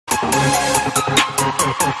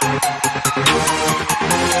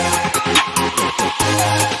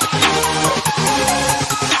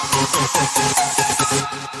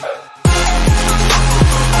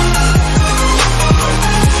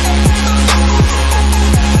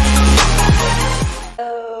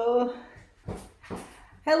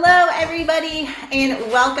Hello everybody and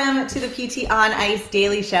welcome to the PT on Ice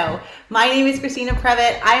Daily Show. My name is Christina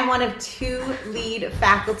Previtt. I am one of two lead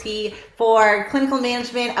faculty for clinical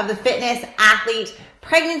management of the fitness, athlete,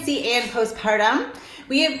 pregnancy, and postpartum.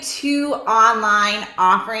 We have one online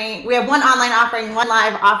offering, one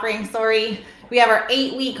live offering, We have our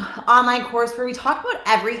 8-week online course where we talk about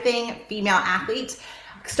everything female athlete,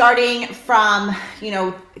 starting from,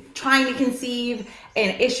 trying to conceive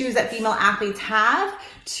and issues that female athletes have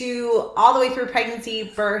to all the way through pregnancy,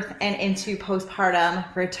 birth, and into postpartum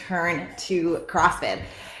return to CrossFit.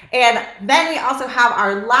 And then we also have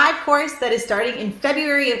our live course that is starting in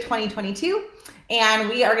February of 2022. And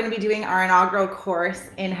we are going to be doing our inaugural course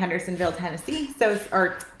in Hendersonville, Tennessee.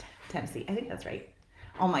 Tennessee, I think that's right.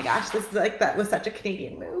 Oh my gosh, that was such a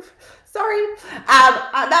Canadian move. Sorry.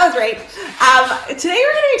 That was right. Today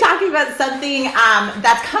we're going to be talking about something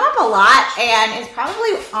that's come up a lot and is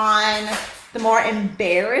probably on the more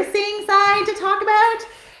embarrassing side to talk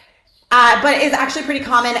about, but is actually pretty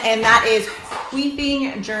common, and that is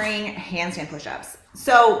queefing during handstand push-ups.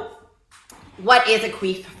 So what is a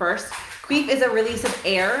queef first? Queef is a release of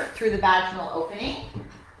air through the vaginal opening.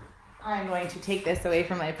 I'm going to take this away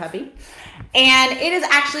from my puppy. And it is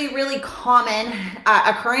actually really common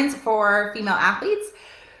occurrence for female athletes.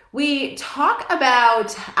 We talk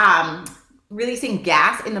about releasing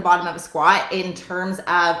gas in the bottom of a squat in terms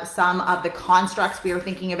of some of the constructs we were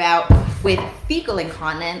thinking about with fecal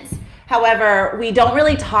incontinence. However, we don't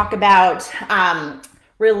really talk about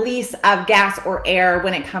release of gas or air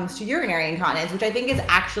when it comes to urinary incontinence, which I think is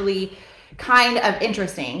actually kind of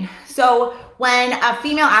interesting. So when a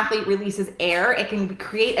female athlete releases air, it can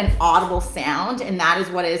create an audible sound, and that is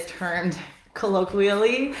what is termed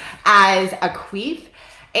colloquially as a queef.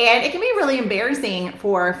 And it can be really embarrassing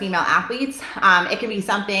for female athletes. It can be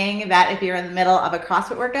something that if you're in the middle of a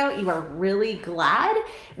CrossFit workout, you are really glad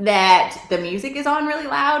that the music is on really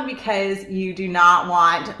loud because you do not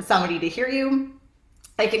want somebody to hear you.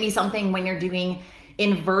 It can be something when you're doing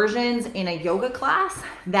inversions in a yoga class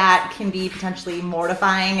that can be potentially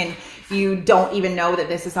mortifying and you don't even know that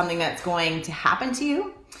this is something that's going to happen to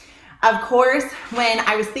you. Of course, when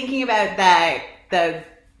I was thinking about the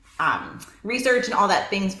research and all that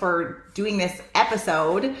things for doing this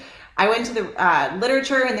episode, I went to the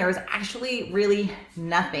literature and there was actually really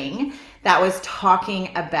nothing that was talking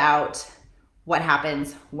about what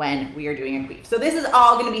happens when we are doing a queef. So this is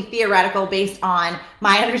all going to be theoretical based on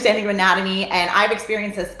my understanding of anatomy, and I've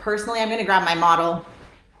experienced this personally. I'm going to grab my model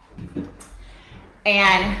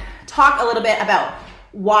and talk a little bit about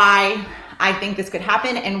why I think this could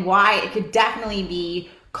happen and why it could definitely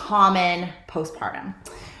be common postpartum.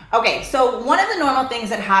 Okay, so one of the normal things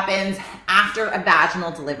that happens after a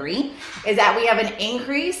vaginal delivery is that we have an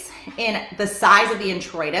increase in the size of the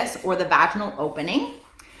introitus or the vaginal opening.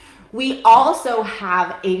 We also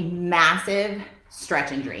have a massive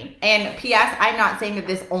stretch injury. And P.S., I'm not saying that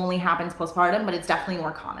this only happens postpartum, but it's definitely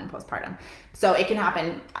more common postpartum. So it can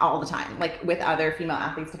happen all the time, like with other female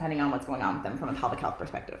athletes, depending on what's going on with them from a pelvic health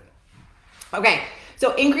perspective. Okay,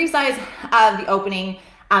 so increased size of the opening,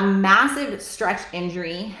 a massive stretch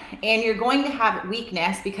injury, and you're going to have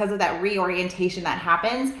weakness because of that reorientation that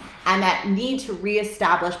happens and that need to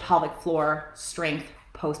reestablish pelvic floor strength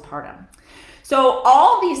postpartum. So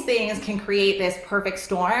all these things can create this perfect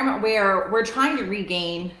storm where we're trying to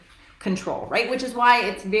regain control, right? Which is why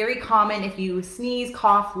it's very common if you sneeze,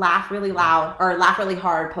 cough, laugh really loud, or laugh really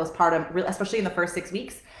hard postpartum, especially in the first 6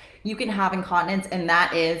 weeks, you can have incontinence, and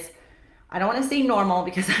that is, I don't want to say normal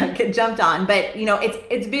because I get jumped on, but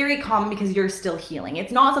it's very common because you're still healing.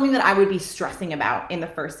 It's not something that I would be stressing about in the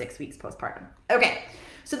first 6 weeks postpartum. Okay,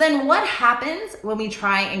 so then what happens when we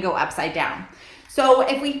try and go upside down? So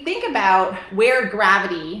if we think about where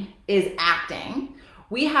gravity is acting,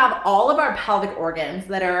 we have all of our pelvic organs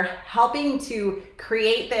that are helping to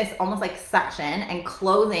create this almost like suction and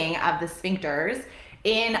closing of the sphincters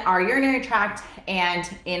in our urinary tract and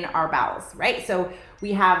in our bowels, right? So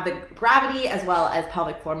we have the gravity as well as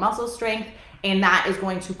pelvic floor muscle strength, and that is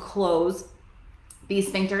going to close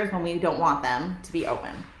these sphincters when we don't want them to be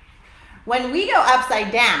open. When we go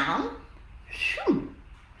upside down,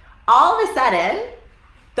 all of a sudden,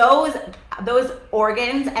 those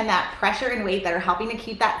organs and that pressure and weight that are helping to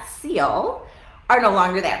keep that seal are no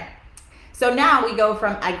longer there. So now we go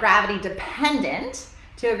from a gravity dependent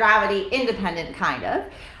to a gravity independent kind of,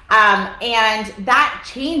 and that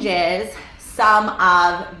changes some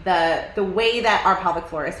of the way that our pelvic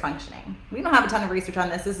floor is functioning. We don't have a ton of research on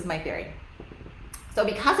this. This is my theory. So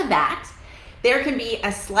because of that, there can be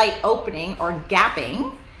a slight opening or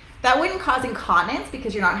gapping that wouldn't cause incontinence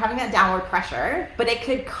because you're not having that downward pressure, but it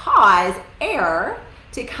could cause air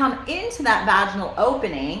to come into that vaginal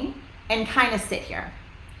opening and kind of sit here.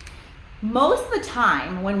 Most of the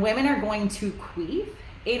time when women are going to queef,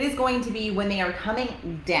 it is going to be when they are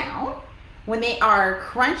coming down, when they are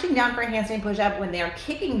crunching down for a handstand push-up, when they are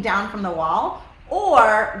kicking down from the wall,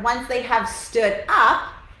 or once they have stood up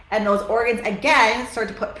and those organs again start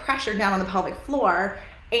to put pressure down on the pelvic floor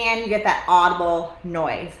and you get that audible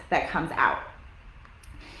noise that comes out.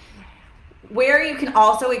 Where you can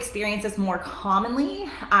also experience this more commonly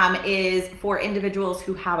is for individuals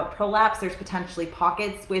who have a prolapse. There's potentially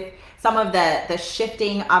pockets with some of the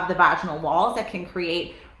shifting of the vaginal walls that can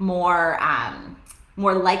create more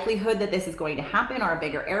likelihood that this is going to happen, or a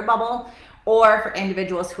bigger air bubble, or for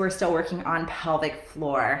individuals who are still working on pelvic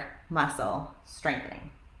floor muscle strengthening.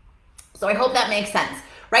 So I hope that makes sense,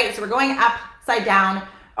 right? So we're going upside down,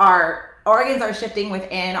 our organs are shifting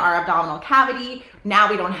within our abdominal cavity. Now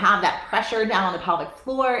we don't have that pressure down on the pelvic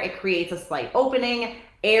floor. It creates a slight opening.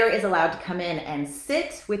 Air is allowed to come in and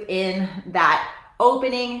sit within that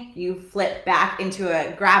opening. You flip back into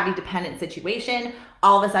a gravity dependent situation.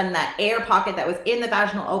 All of a sudden that air pocket that was in the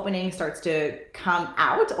vaginal opening starts to come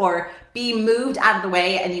out or be moved out of the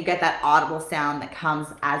way, and you get that audible sound that comes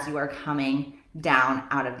as you are coming down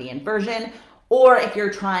out of the inversion. Or if you're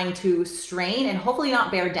trying to strain and hopefully not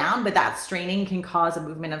bear down, but that straining can cause a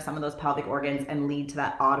movement of some of those pelvic organs and lead to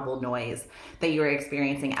that audible noise that you're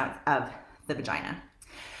experiencing out of the vagina.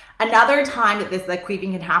 Another time that the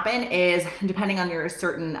queefing can happen is depending on your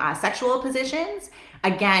certain sexual positions.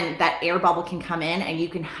 Again, that air bubble can come in and you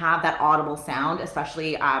can have that audible sound,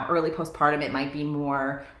 especially early postpartum. It might be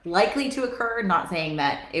more likely to occur, not saying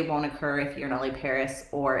that it won't occur if you're nulliparous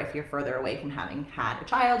or if you're further away from having had a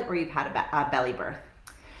child or you've had a belly birth.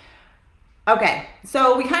 Okay,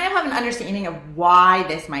 so we kind of have an understanding of why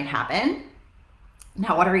this might happen.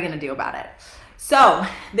 Now, what are we going to do about it? So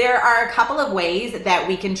there are a couple of ways that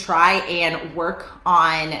we can try and work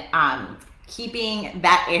on keeping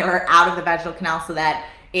that air out of the vaginal canal so that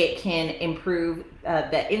it can improve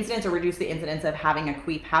the incidence or reduce the incidence of having a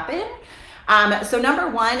queef happen. So number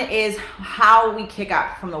one is how we kick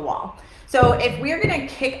up from the wall. So if we're gonna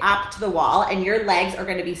kick up to the wall and your legs are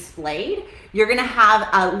gonna be splayed, you're gonna have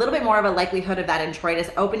a little bit more of a likelihood of that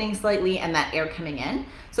introitus opening slightly and that air coming in.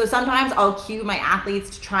 So sometimes I'll cue my athletes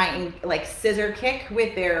to try and like scissor kick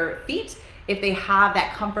with their feet if they have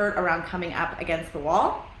that comfort around coming up against the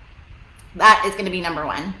wall. That is going to be number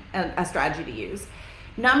one, a strategy to use.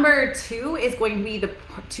 Number two is going to be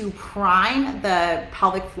to prime the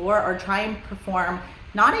pelvic floor, or try and perform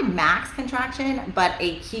not a max contraction, but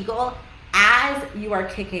a Kegel as you are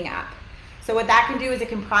kicking up. So what that can do is it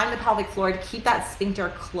can prime the pelvic floor to keep that sphincter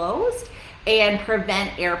closed and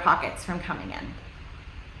prevent air pockets from coming in.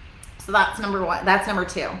 So that's number one. That's number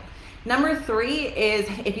two. Number three is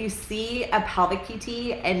if you see a pelvic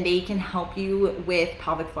PT and they can help you with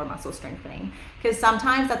pelvic floor muscle strengthening, because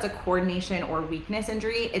sometimes that's a coordination or weakness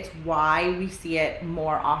injury. It's why we see it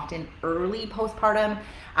more often early postpartum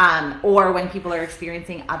or when people are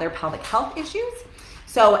experiencing other pelvic health issues.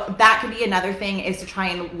 So that could be another thing, is to try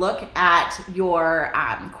and look at your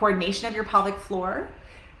coordination of your pelvic floor.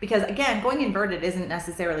 Because again, going inverted isn't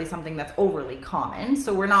necessarily something that's overly common.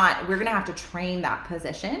 So we're gonna have to train that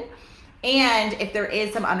position. And if there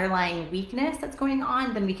is some underlying weakness that's going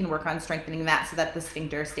on, then we can work on strengthening that so that the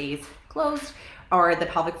sphincter stays closed, or the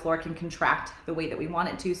pelvic floor can contract the way that we want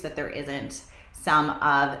it to, so that there isn't some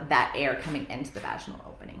of that air coming into the vaginal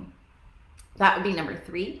opening. That would be number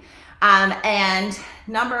three. And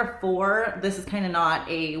number four, this is kind of not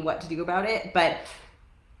a what to do about it, but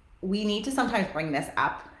we need to sometimes bring this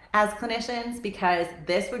up as clinicians, because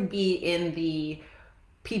this would be in the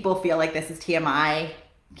people feel like this is TMI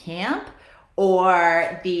camp,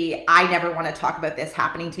 or the I never want to talk about this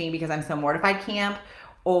happening to me because I'm so mortified camp,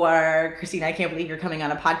 or Christina, I can't believe you're coming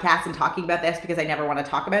on a podcast and talking about this because I never want to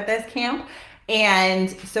talk about this camp. And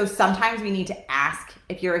so sometimes we need to ask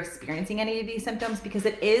if you're experiencing any of these symptoms, because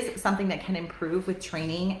it is something that can improve with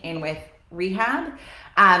training and with rehab.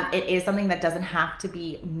 It is something that doesn't have to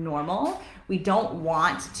be normal. We don't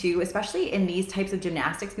want to, especially in these types of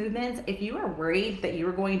gymnastics movements, if you are worried that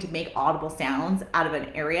you're going to make audible sounds out of an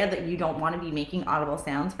area that you don't want to be making audible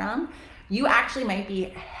sounds from, you actually might be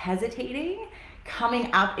hesitating coming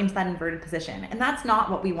up into that inverted position. And that's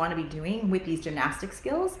not what we want to be doing with these gymnastic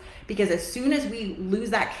skills, because as soon as we lose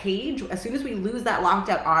that cage, as soon as we lose that locked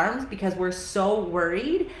out arms because we're so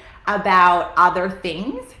worried about other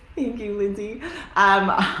things. Thank you, Lindsay.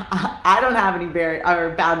 I don't have any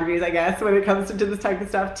boundaries, I guess, when it comes to this type of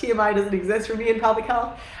stuff. TMI doesn't exist for me in pelvic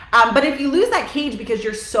health. But if you lose that cage because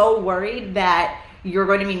you're so worried that you're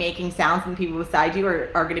going to be making sounds and the people beside you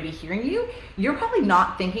are going to be hearing you, you're probably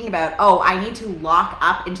not thinking about, oh, I need to lock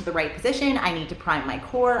up into the right position. I need to prime my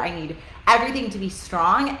core. I need everything to be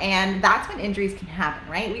strong. And that's when injuries can happen,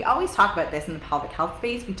 right? We always talk about this in the pelvic health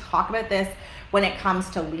space. We talk about this when it comes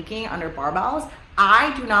to leaking under barbells.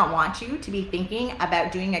 I do not want you to be thinking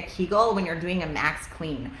about doing a Kegel when you're doing a max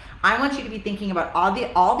clean. I want you to be thinking about all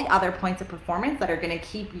the other points of performance that are going to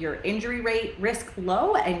keep your injury rate risk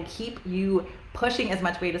low and keep you pushing as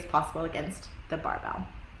much weight as possible against the barbell.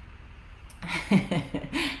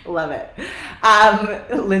 Love it.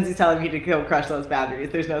 Lindsay's telling me to go crush those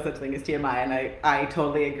boundaries. There's no such thing as TMI, and I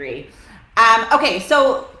totally agree. Okay,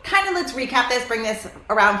 so kind of let's recap this, bring this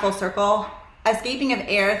around full circle. Escaping of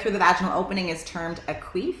air through the vaginal opening is termed a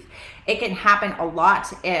queef. It can happen a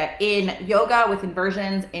lot in yoga with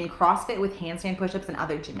inversions, in CrossFit with handstand push-ups and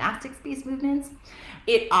other gymnastics-based movements.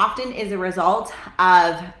 It often is a result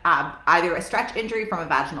of either a stretch injury from a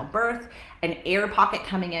vaginal birth, an air pocket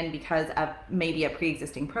coming in because of maybe a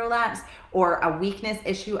pre-existing prolapse, or a weakness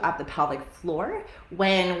issue of the pelvic floor.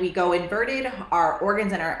 When we go inverted, our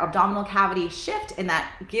organs in our abdominal cavity shift, and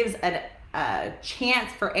that gives a chance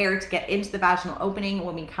for air to get into the vaginal opening.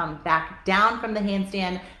 When we come back down from the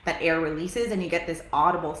handstand, that air releases and you get this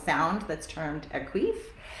audible sound that's termed a queef.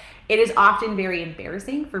 It is often very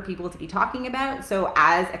embarrassing for people to be talking about. So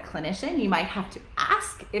as a clinician, you might have to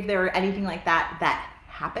ask if there are anything like that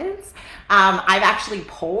happens. I've actually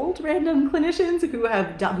polled random clinicians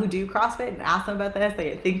who do CrossFit and asked them about this.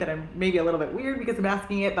 They think that I'm maybe a little bit weird because I'm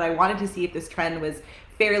asking it, but I wanted to see if this trend was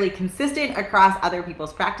fairly consistent across other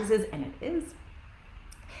people's practices, and it is.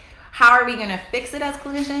 How are we going to fix it as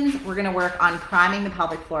clinicians? We're going to work on priming the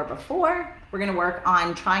pelvic floor before. We're going to work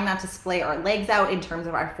on trying not to splay our legs out in terms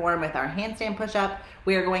of our form with our handstand push-up.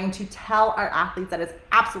 We are going to tell our athletes that it's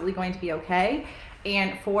absolutely going to be okay.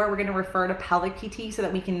 And 4, we're going to refer to pelvic PT so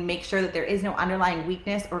that we can make sure that there is no underlying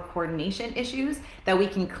weakness or coordination issues that we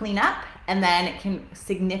can clean up, and then it can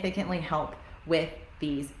significantly help with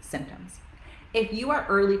these symptoms. If you are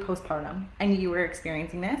early postpartum and you are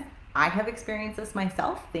experiencing this, I have experienced this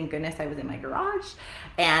myself. Thank goodness I was in my garage,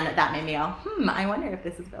 and that made me go, I wonder if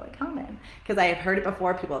this is really common, because I have heard it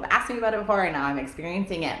before. People have asked me about it before, and now I'm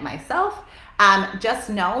experiencing it myself. Just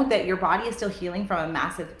know that your body is still healing from a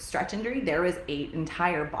massive stretch injury. There was an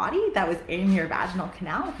entire body that was in your vaginal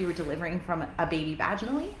canal if you were delivering from a baby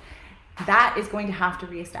vaginally. That is going to have to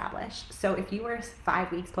reestablish. So if you were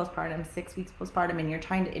 5 weeks postpartum, 6 weeks postpartum, and you're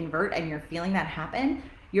trying to invert and you're feeling that happen,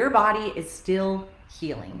 your body is still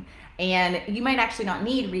healing. And you might actually not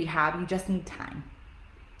need rehab, you just need time.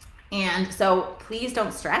 And so please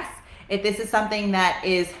don't stress. If this is something that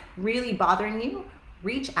is really bothering you,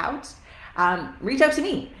 reach out to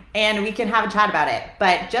me and we can have a chat about it.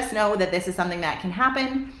 But just know that this is something that can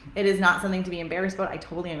happen. It is not something to be embarrassed about. I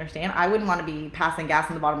totally understand. I wouldn't want to be passing gas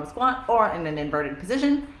in the bottom of the squat or in an inverted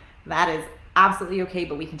position. That is absolutely okay,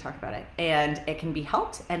 but we can talk about it and it can be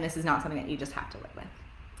helped. And this is not something that you just have to live with.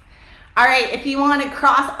 All right, if you want to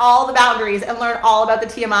cross all the boundaries and learn all about the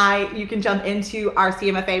TMI, you can jump into our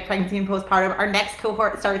CMFA Pregnancy and Postpartum. Our next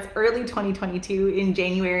cohort starts early 2022 in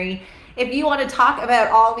January. If you want to talk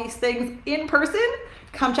about all these things in person,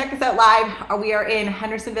 come check us out live. We are in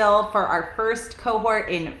Hendersonville for our first cohort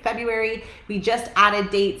in February. We just added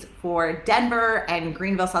dates for Denver and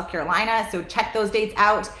Greenville, South Carolina, so check those dates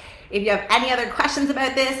out. If you have any other questions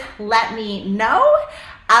about this, let me know.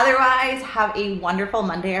 Otherwise, have a wonderful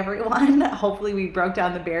Monday, everyone. Hopefully we broke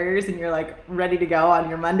down the barriers and you're like ready to go on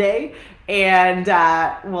your Monday, and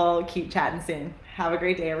we'll keep chatting soon. Have a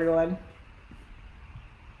great day, everyone.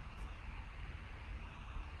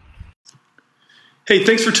 Hey,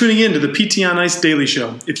 thanks for tuning in to the PT on Ice Daily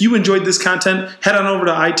Show. If you enjoyed this content, head on over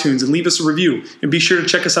to iTunes and leave us a review. And be sure to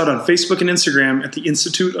check us out on Facebook and Instagram at the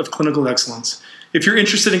Institute of Clinical Excellence. If you're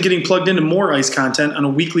interested in getting plugged into more ICE content on a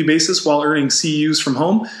weekly basis while earning CEUs from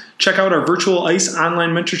home, check out our virtual ICE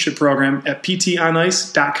online mentorship program at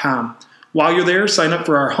ptonice.com. While you're there, sign up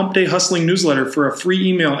for our Hump Day Hustling newsletter for a free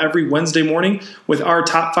email every Wednesday morning with our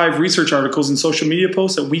top 5 research articles and social media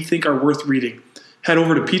posts that we think are worth reading. Head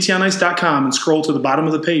over to ptonice.com and scroll to the bottom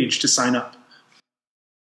of the page to sign up.